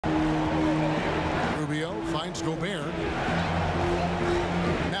against Gobert.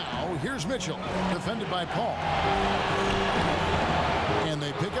 Now, here's Mitchell, defended by Paul. And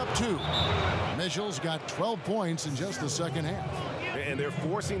they pick up 2. Mitchell's got 12 points in just the second half. And they're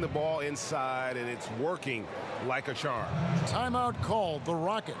forcing the ball inside, and it's working like a charm. Timeout called, the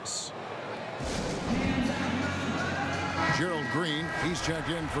Rockets. Gerald Green, he's checked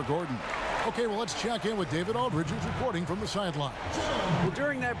in for Gordon. Okay, well, let's check in with David Aldridge, who's reporting from the sideline. Well,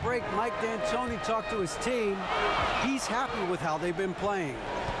 during that break, Mike D'Antoni talked to his team. He's happy with how they've been playing.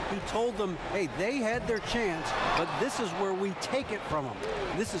 He told them, hey, they had their chance, but this is where we take it from them.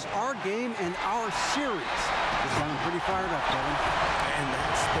 This is our game and our series. It's got him pretty fired up, Kevin. And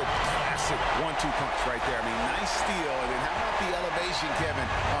that's the classic 1-2 punch right there. I mean, nice steal. And then how about the elevation, Kevin,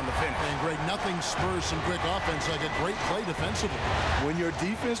 on the finish? And Greg, nothing spurs some quick offense like a great play defensively. When your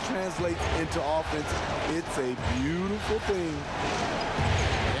defense translates into offense, it's a beautiful thing.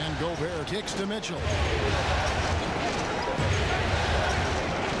 And Gobert kicks to Mitchell.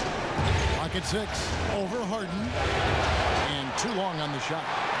 Rocket 6 over Harden. And too long on the shot.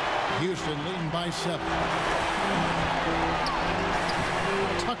 Houston leading by 7.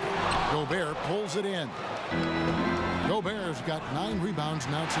 Tucker. Gobert pulls it in. Gobert's got 9 rebounds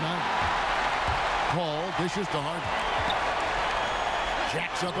now tonight. Paul dishes to Harden.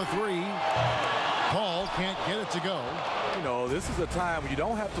 Jacks up a 3. Paul can't get it to go. You know, this is a time when you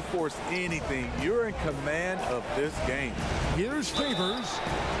don't have to force anything. You're in command of this game. Here's Favors.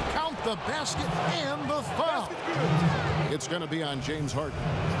 Count the basket and the foul. It's going to be on James Harden.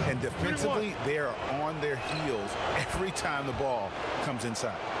 And defensively, they are on their heels every time the ball comes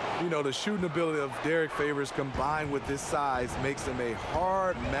inside. You know, the shooting ability of Derek Favors combined with this size makes him a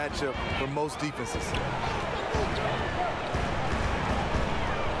hard matchup for most defenses.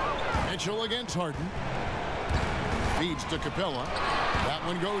 Mitchell against Harden. Feeds to Capella. That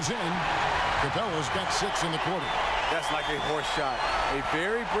one goes in. Capella's got 6 in the quarter. That's like a horse shot. A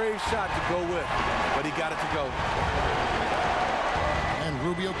very brave shot to go with, but he got it to go. And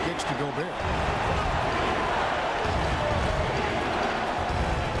Rubio kicks to Gobert.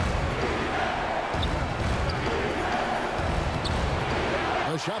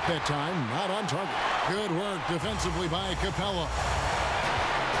 A shot that time, not on target. Good work defensively by Capella.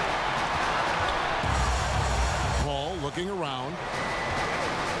 Paul looking around.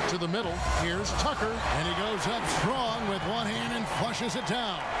 To the middle, here's Tucker, and he goes up strong with one hand and flushes it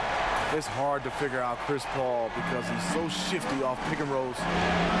down. It's hard to figure out Chris Paul because he's so shifty off pick and rolls.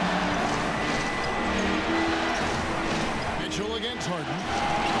 Mitchell against Harden.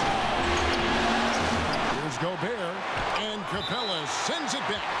 Here's Gobert, and Capella sends it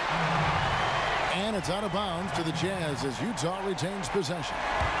back. And it's out of bounds to the Jazz as Utah retains possession.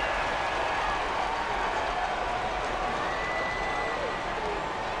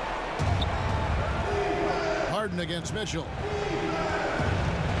 Harden against Mitchell.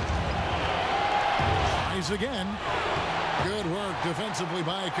 Tries again. Good work defensively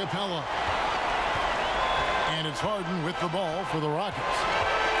by Capella. And it's Harden with the ball for the Rockets.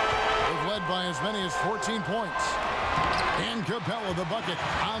 They've led by as many as 14 points. And Capella the bucket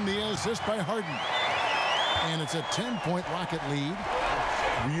on the assist by Harden. And it's a 10-point Rocket lead.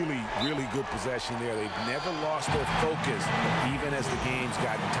 Really, really good possession there. They've never lost their focus, even as the game's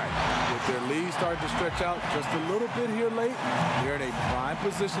gotten tight. With their lead starting to stretch out just a little bit here late, they're in a prime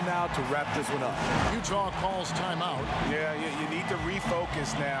position now to wrap this one up. Utah calls timeout. Yeah, you need to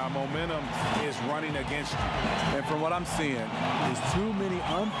refocus now. Momentum is running against you. And from what I'm seeing, there's too many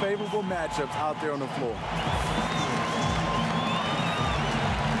unfavorable matchups out there on the floor.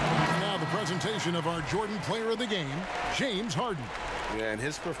 Now the presentation of our Jordan player of the game, James Harden. Yeah, and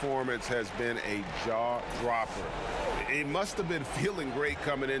his performance has been a jaw-dropper. He must have been feeling great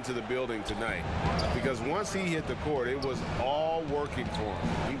coming into the building tonight because once he hit the court, it was all working for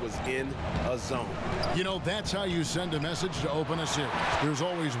him. He was in a zone. You know, that's how you send a message to open a series. There's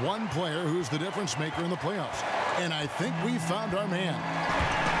always one player who's the difference maker in the playoffs. And I think we found our man.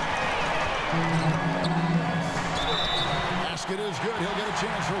 Basket is good. He'll get a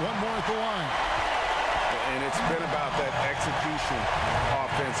chance for one more at the line. And it's been about that execution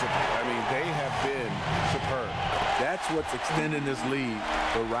offensively. I mean, they have been superb. That's what's extending this lead.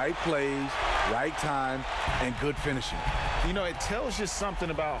 The right plays, right time, and good finishing. You know, it tells you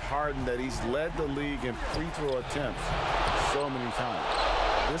something about Harden that he's led the league in free throw attempts so many times.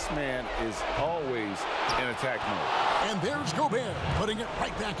 This man is always in attack mode. And there's Gobert putting it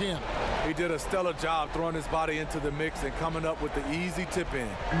right back in. He did a stellar job throwing his body into the mix and coming up with the easy tip in.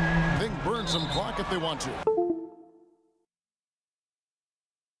 They can burn some clock if they want to.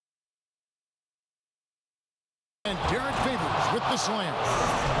 And Derek Favors with the slam.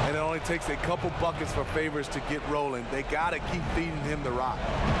 And it only it takes a couple buckets for Favors to get rolling. They got to keep feeding him the rock.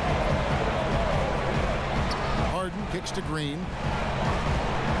 Harden kicks to Green.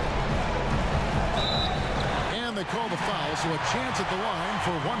 And they call the foul, so a chance at the line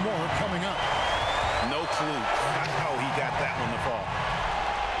for one more coming up. No clue how he got that one to fall.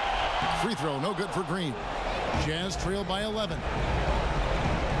 Free throw, no good for Green. Jazz trail by 11.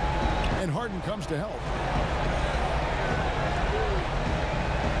 And Harden comes to help.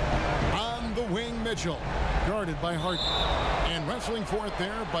 On the wing, Mitchell. Guarded by Harden. And wrestling for it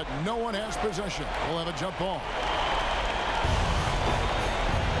there, but no one has possession. We'll have a jump ball.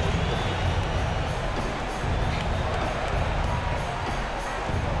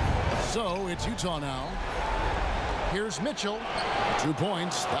 So it's Utah now. Here's Mitchell. 2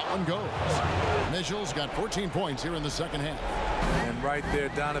 points. That one goes. Mitchell's got 14 points here in the second half. And right there,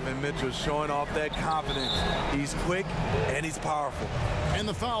 Donovan Mitchell showing off that confidence. He's quick and he's powerful. And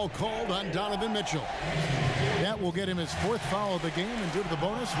the foul called on Donovan Mitchell. That will get him his 4th foul of the game, and due to the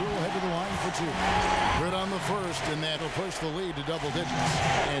bonus, we'll head to the line for 2. Good on the first, and that'll push the lead to double digits.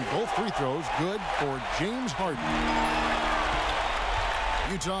 And both free throws good for James Harden.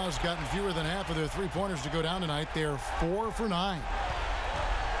 Utah's gotten fewer than half of their three-pointers to go down tonight. They're 4 for 9.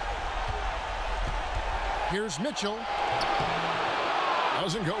 Here's Mitchell.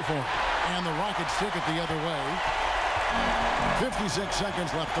 Doesn't go for it. And the Rockets take it the other way. 56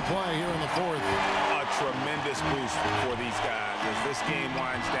 seconds left to play here in the 4th. A tremendous boost for these guys as this game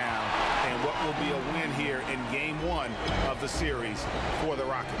winds down. And what will be a win here in game 1 of the series for the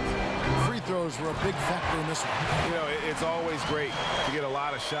Rockets. Free throws were a big factor in this one. You know, it's always great to get a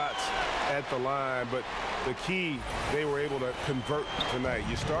lot of shots at the line, but the key, they were able to convert tonight.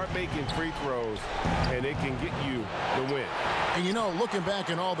 You start making free throws, and it can get you the win. And you know, looking back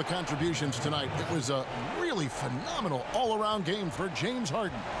at all the contributions tonight, it was a really phenomenal all-around game for James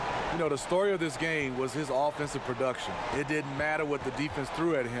Harden. You know, the story of this game was his offensive production. It didn't matter what the defense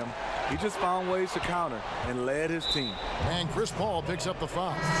threw at him. He just found ways to counter and led his team. And Chris Paul picks up the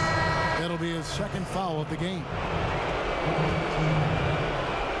foul. That'll be his 2nd foul of the game.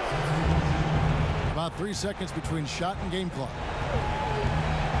 About 3 seconds between shot and game clock.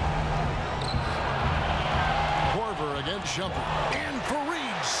 Korver against Shumpert. And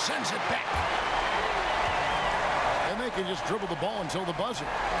Fareed sends it back. And they can just dribble the ball until the buzzer.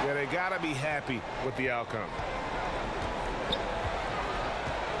 Yeah, they got to be happy with the outcome.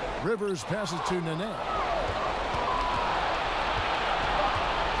 Rivers passes to Nene.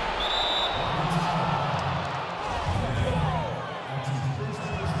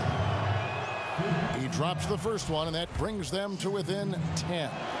 He drops the first one, and that brings them to within 10.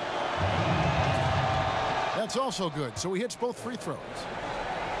 That's also good, so he hits both free throws.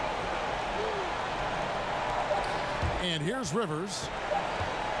 And here's Rivers.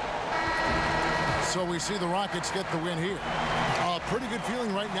 So we see the Rockets get the win here. A pretty good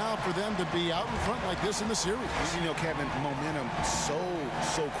feeling right now for them to be out in front like this in the series. You know, Kevin, momentum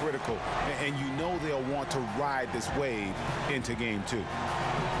so critical. And you know they'll want to ride this wave into game 2.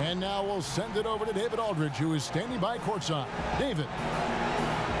 And now we'll send it over to David Aldridge, who is standing by courtside. David.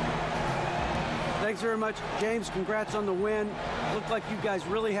 Thanks very much, James. Congrats on the win. Looked like you guys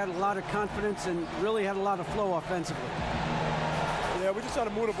really had a lot of confidence and really had a lot of flow offensively. Yeah, we just tried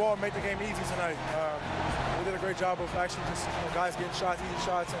to move the ball and make the game easy tonight. We did a great job of actually just guys getting shots, easy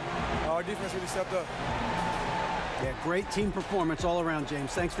shots, and our defense really stepped up. Yeah, great team performance all around,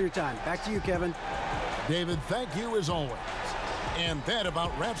 James. Thanks for your time. Back to you, Kevin. David, thank you as always. And that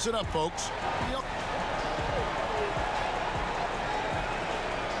about wraps it up, folks. Yep.